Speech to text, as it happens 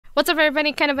What's up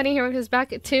everybody, Kainabunny here is back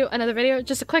to another video.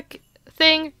 Just a quick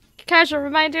thing, casual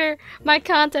reminder, my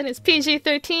content is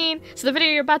PG-13, so the video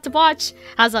you're about to watch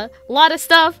has a lot of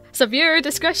stuff, so viewer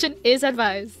discretion is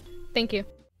advised. Thank you.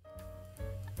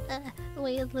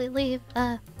 Leave,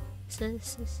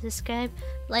 subscribe,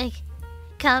 like,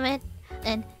 comment,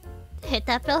 and hit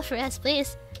that bell for us,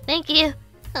 please. Thank you.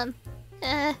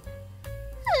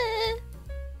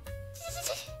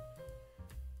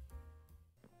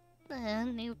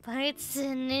 New parts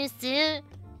and new suit.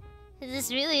 Is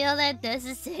this really all that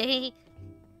necessary?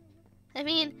 I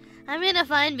mean, I'm gonna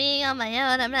find being on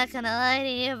my own, I'm not gonna lie to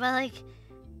you, but like...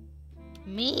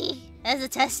 me? As a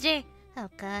tester? Oh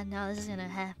god, no, this is gonna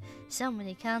have so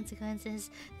many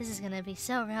consequences. This is gonna be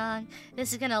so wrong.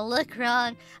 This is gonna look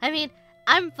wrong. I mean,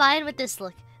 I'm fine with this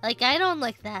look. Like, I don't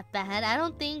look that bad. I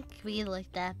don't think we look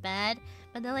that bad.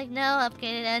 But they're like, no,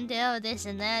 upgraded endo, this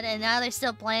and that. And now they're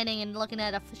still planning and looking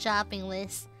at a shopping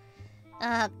list.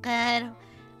 Oh god.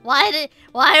 Why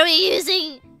are we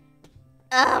using...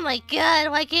 oh my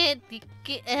god, why can't...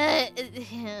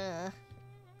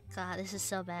 god, this is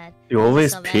so bad. You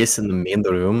always piss in the main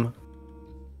room.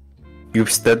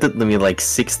 You've stared at me like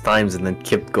 6 times and then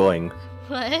kept going.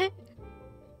 What?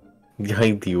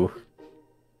 Behind you.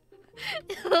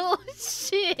 Oh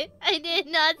shit, I did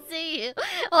not see you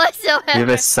whatsoever. You have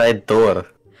a side door.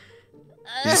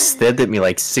 You stared at me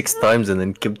like 6 times and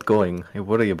then kept going. I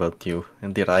worry about you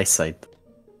and your eyesight.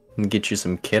 And get you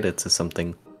some carrots or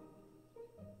something.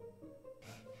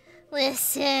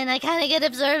 Listen, I kinda get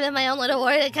absorbed in my own little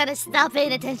world and kinda stop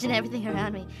paying attention to everything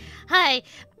around me. Hi,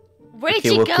 where'd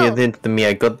you go? Pay attention to me.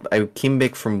 I came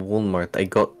back from Walmart. I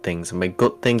got things. And by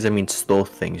got things, I mean stole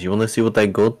things. You wanna see what I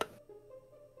got?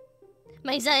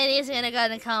 My anxiety isn't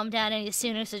gonna calm down any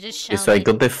sooner, so just show me. So I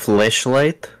got the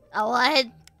flashlight. A what?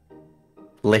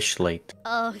 Flashlight.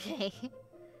 Okay.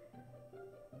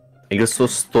 I also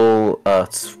stole a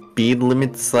speed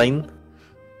limit sign.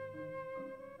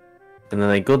 And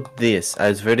then I got this. I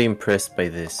was very impressed by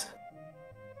this.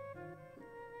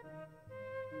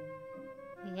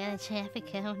 You got a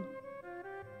traffic cone.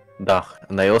 Duh.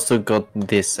 And I also got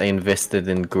this. I invested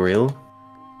in grill.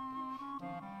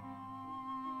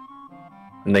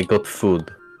 And I got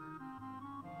food.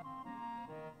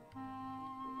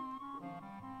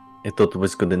 I thought it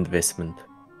was good investment.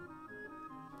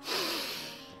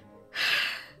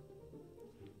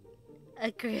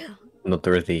 A grill. Not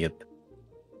ready yet.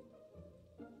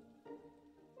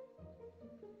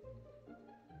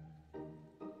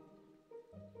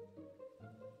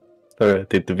 Sorry, I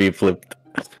did to be flipped.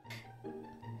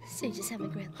 So you just have a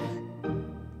grill.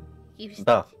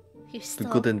 Duh. You It's a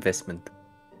stole. good investment.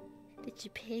 Did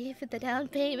you pay for the down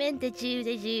payment? Did you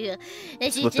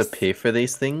Supposed to pay for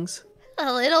these things?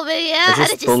 A little bit, yeah. I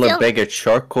just stole a bag of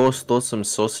charcoal, stole some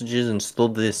sausages, and stole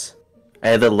this. I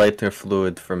had a lighter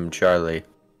fluid from Charlie.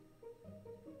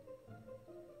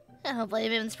 I don't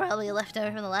blame him. It's probably a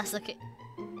leftover from the last look.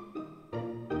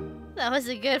 That was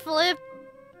a good flip.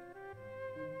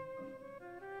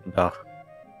 Duh.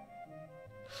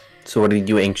 So what are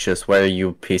you anxious? Why are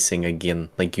you pacing again,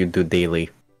 like you do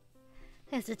daily?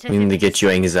 We need to get you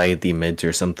anxiety meds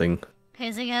or something.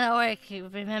 Isn't gonna work. You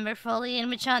remember fully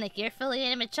animatronic. You're fully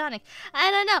animatronic. I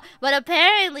don't know, but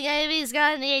apparently Ivy's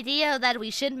gotten the idea that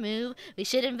we should move. We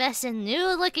should invest in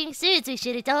new looking suits. We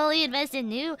should totally invest in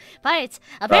new parts.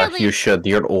 Apparently, you should.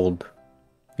 You're old.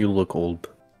 You look old.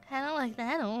 I don't like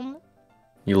that old.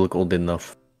 You look old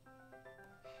enough.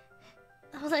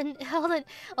 Hold on.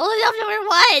 Old enough for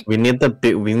what? We need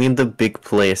the big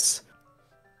place.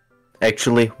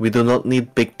 Actually, we do not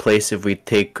need big place if we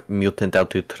take mutant out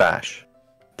to trash.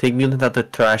 Take mutant out to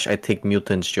trash, I take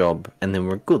mutant's job, and then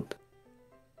we're good.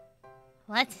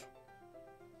 What?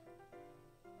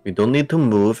 We don't need to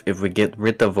move if we get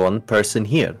rid of one person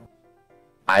here.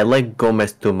 I like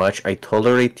Gomez too much, I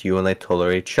tolerate you and I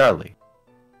tolerate Charlie.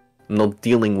 I'm not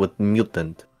dealing with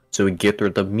mutant, so we get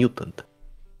rid of mutant.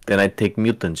 Then I take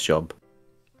mutant's job.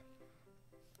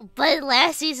 But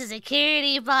Lassie's a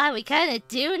security bot. We kind of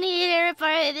do need her a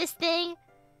part of this thing.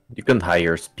 You can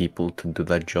hire people to do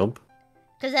that job.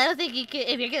 Because I don't think you could,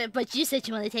 if you're gonna, but you said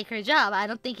you want to take her job. I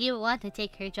don't think you want to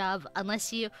take her job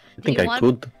unless you... I think I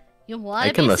could. You want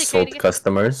I can assault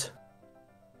customers.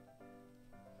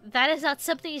 That is not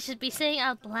something you should be saying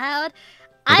out loud.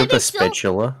 I got a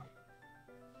spatula.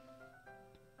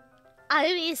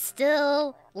 Ivy's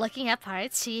still looking at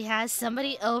parts. She has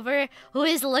somebody over who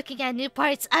is looking at new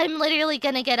parts. I'm literally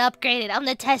gonna get upgraded. I'm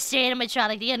the tester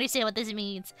animatronic. Do you understand what this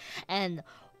means? And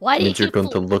why do you keep... You're going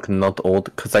to look not old?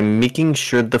 Because I'm making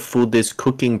sure the food is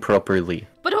cooking properly.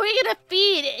 But who are you gonna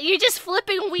feed? You're just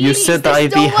flipping weenies. You said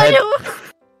Ivy had...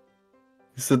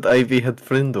 You said Ivy had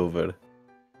friend over.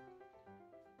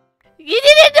 You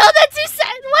didn't know that you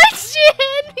said. Why'd you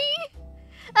hand me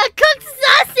a cooked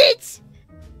sausage?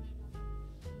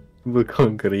 You look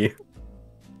hungry.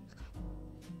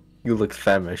 You look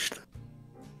famished.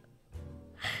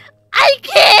 I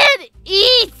can't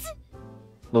eat!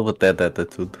 Not with that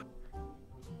attitude.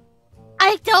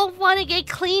 I don't want to get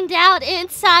cleaned out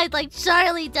inside like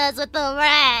Charlie does with the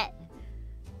rat.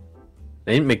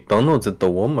 Ain't McDonald's at the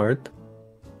Walmart.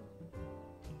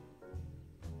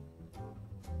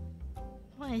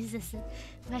 Why is this?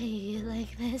 Why are you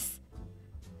like this?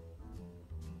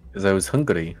 Because I was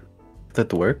hungry.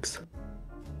 That works.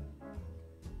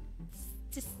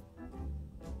 Just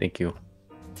Thank you.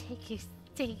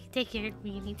 take your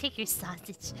meaning. Take your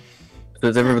sausage.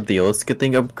 Does everybody else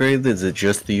getting upgraded? Is it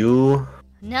just you?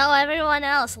 No, everyone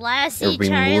else. Lassie, Are we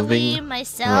Charlie, moving?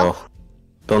 myself. Oh,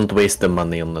 don't waste the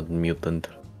money on that mutant.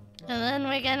 And then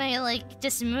we're gonna like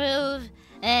just move.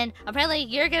 And apparently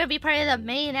you're gonna be part of the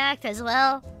main act as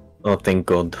well. Oh, thank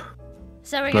God.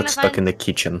 So we're Not gonna stuck find. in the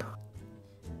kitchen.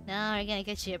 No, we're gonna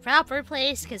get you a proper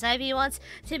place because Ivy wants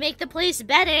to make the place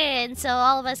better, and so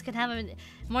all of us can have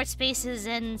more spaces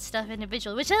and stuff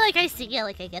individually. Which I see, yeah,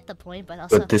 like I get the point, but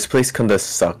also. But this place kinda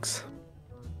sucks.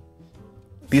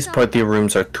 These So- party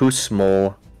rooms are too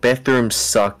small. Bathrooms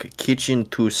suck. Kitchen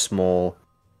too small.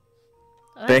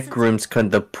 Well, this Back rooms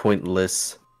kinda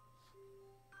pointless.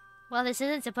 well, this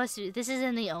isn't supposed to. This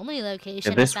isn't the only Yeah,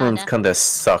 location. this I found room's out. kinda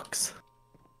sucks.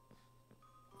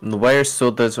 And why are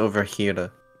sodas over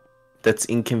here? That's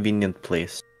inconvenient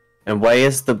place. And why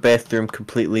is the bathroom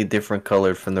completely different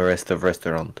color from the rest of the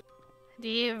restaurant? Do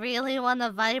you really want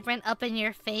a vibrant up in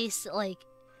your face like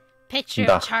picture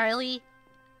Nah. of Charlie?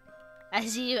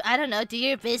 As you, I don't know, do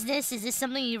your business? Is this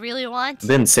something you really want? I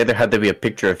didn't say there had to be a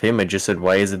picture of him, I just said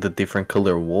why is it a different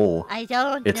color wall? I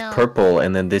don't It's know. purple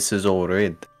and then this is all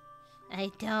red. I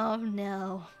don't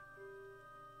know.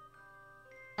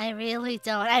 I really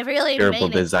don't. I really Terrible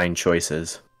made it. design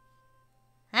choices.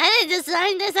 I didn't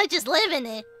design this. I just live in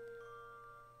it.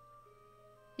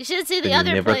 You should see the And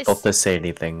you other never place. thought to say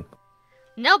anything.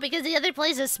 No, because the other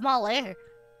place is smaller.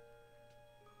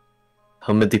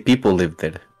 How many people live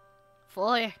there?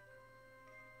 4.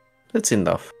 That's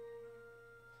enough.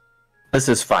 This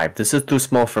is 5. This is too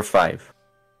small for 5.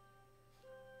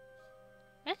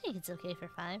 I think it's okay for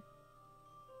 5.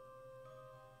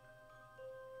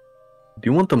 Do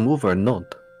you want to move or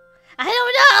not? I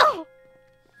don't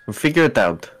know. Figure it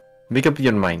out. Make up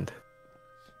your mind.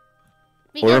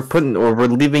 Because Or we're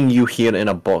leaving you here in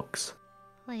a box.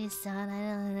 please don't. I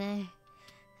don't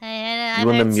know. You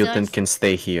and the mutant can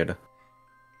stay here.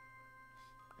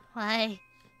 Why?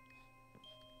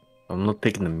 I'm not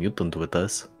taking the mutant with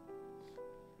us.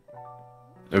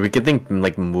 Are we getting,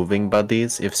 like, moving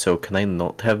buddies? If so, can I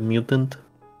not have mutant?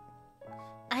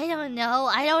 I don't know.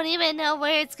 I don't even know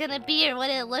where it's gonna be or what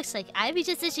it looks like. Ivy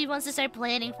just said she wants to start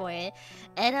planning for it.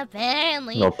 And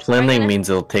apparently... No, planning we're gonna... means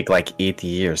it'll take like 80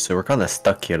 years, so we're kinda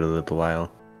stuck here a little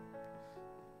while.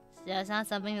 So it's not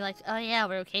something like, oh yeah,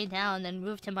 we're okay now and then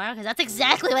move tomorrow, because that's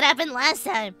exactly what happened last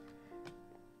time.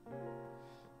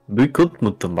 We could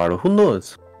move tomorrow, who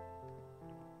knows?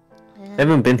 I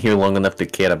haven't been here long enough to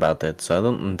care about it, so I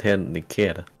don't entirely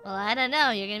care. Well, I don't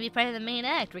know. You're gonna be part of the main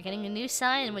act. We're getting a new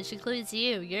sign, which includes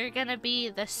you. You're gonna be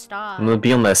the star. I'm gonna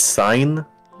be on a sign?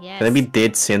 Yes. Can I be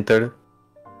dead center?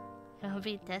 It'll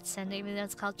be dead center, even though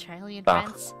it's called Charlie and Ah.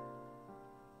 Friends.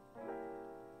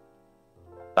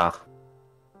 Ah.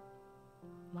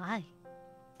 Why?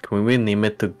 Can we rename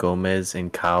it to Gomez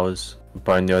and Cow's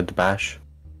Barnyard Bash?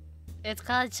 It's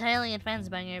called Charlie and Friends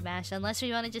Barnyard Bash, unless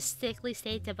we want to just strictly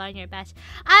stay to Barnyard Bash.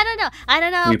 I don't know. I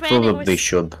don't know. We Brandon, probably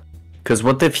should. Cause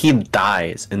what if he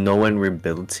dies and no one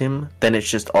rebuilds him? Then it's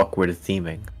just awkward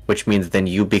theming. Which means then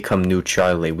you become new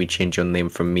Charlie. We change your name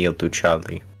from Meal to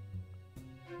Charlie.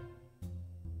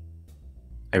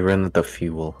 I ran out of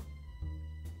fuel.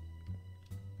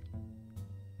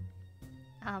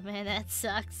 Oh man, that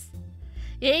sucks.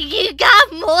 You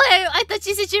got more! I thought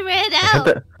you said you ran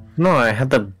out! No, I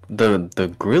had the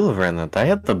grill ran out.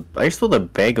 I stole a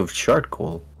bag of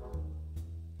charcoal.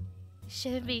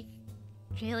 Shouldn't be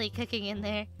really cooking in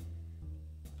there.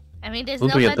 I mean, there's What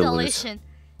no do we have to lose? ventilation.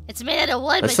 It's made out of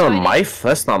wood, That's but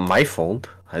not my fault.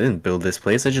 I didn't build this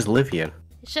place. I just live here.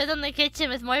 show them the kitchen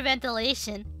with more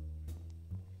ventilation.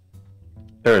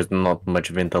 There is not much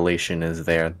ventilation is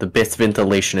there. The best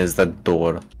ventilation is the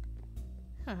door.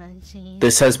 Oh, jeez.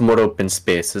 This has more open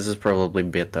space. This is probably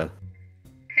better.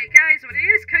 Hey guys, what are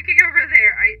you guys cooking over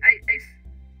there?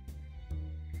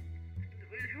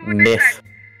 Who would they Myth. say?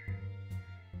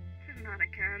 Not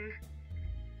again.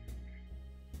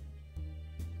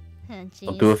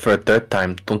 I'll do it for a third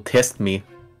time. Don't test me.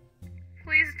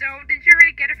 Please don't. Did you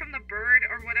already get it from the bird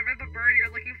or whatever the bird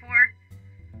you're looking for?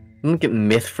 I don't get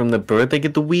myth from the bird, I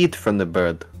get the weed from the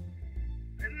bird.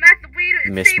 Meth, weed,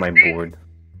 Miss my thing. board.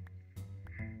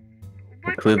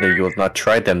 What Clearly bird? you have not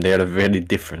tried them, they are very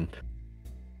different.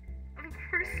 Of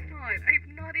course not.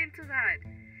 I'm not into that.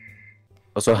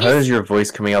 Also, how is your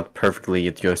voice coming out perfectly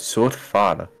yet you're so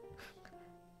far?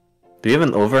 Do you have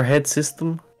an overhead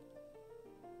system?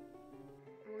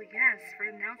 Well, yes, for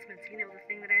announcements, you know, the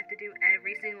thing that I have to do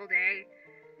every single day.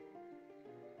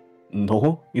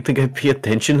 No? You think I pay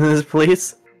attention in this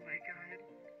place? Oh my god.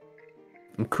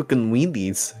 I'm cooking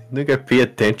weenies. You think I pay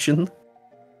attention?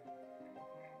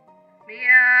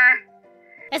 Mia!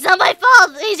 It's not my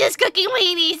fault! He's just cooking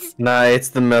weenies! Nah, it's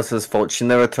the mouse's fault. She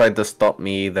never tried to stop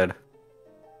me either.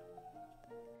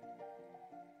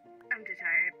 I'm too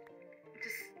tired.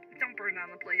 Just don't burn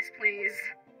down the place, please.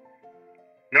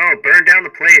 No, burn down the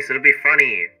place. It'll be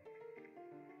funny.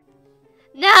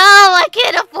 No! I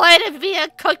can't afford to be a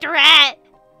cooked rat!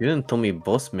 You didn't tell me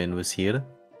Bossman was here.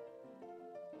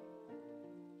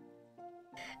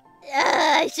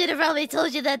 I should have probably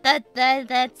told you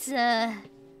that's,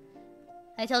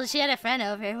 I told her she had a friend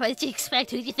over. What did you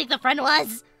expect? Who did you think the friend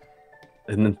was?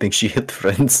 I didn't think she had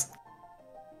friends.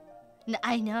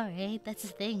 I know, right? That's the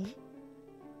thing.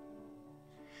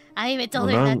 I even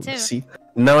told her that too. See,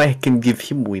 now I can give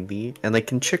him weenie and I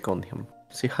can check on him.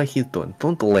 See how he's doing.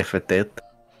 Don't laugh at that.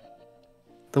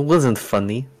 That wasn't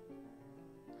funny.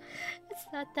 It's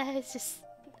not that, it's just...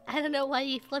 I don't know why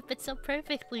you flip it so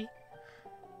perfectly.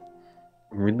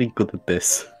 I'm really good at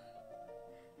this.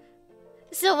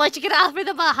 So what, you gonna offer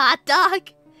them a hot dog?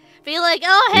 Be like,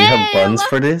 oh Do we hey! have buns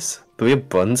for this? Do we have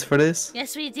buns for this?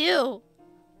 Yes, we do.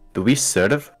 Do we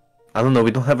serve? I don't know,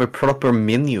 we don't have a proper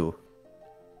menu.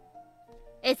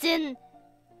 It's in...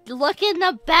 Look in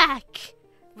the back.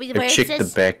 Where it Check the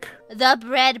says back. the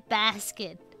bread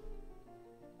basket.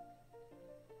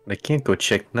 I can't go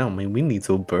check now, my weenies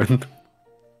will burn.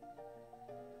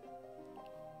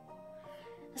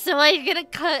 So are you gonna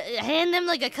hand them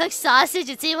like a cooked sausage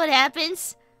and see what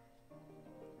happens?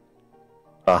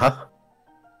 Uh-huh.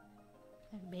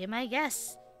 Be my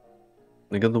guess.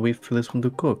 I gotta wait for this one to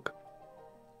cook.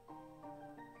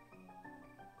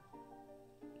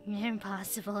 You're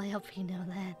impossible, I hope you know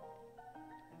that.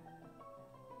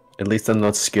 At least I'm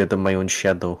not scared of my own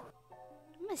shadow.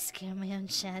 I'm not scared of my own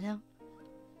shadow.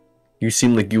 You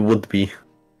seem like you would be.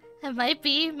 I might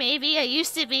be, maybe. I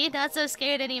used to be, not so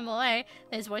scared anymore.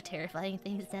 There's more terrifying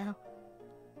things now.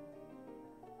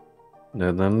 No,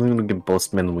 I'm gonna get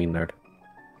Bossman Wiener.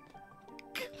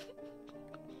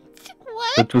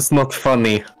 What? That was not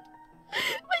funny.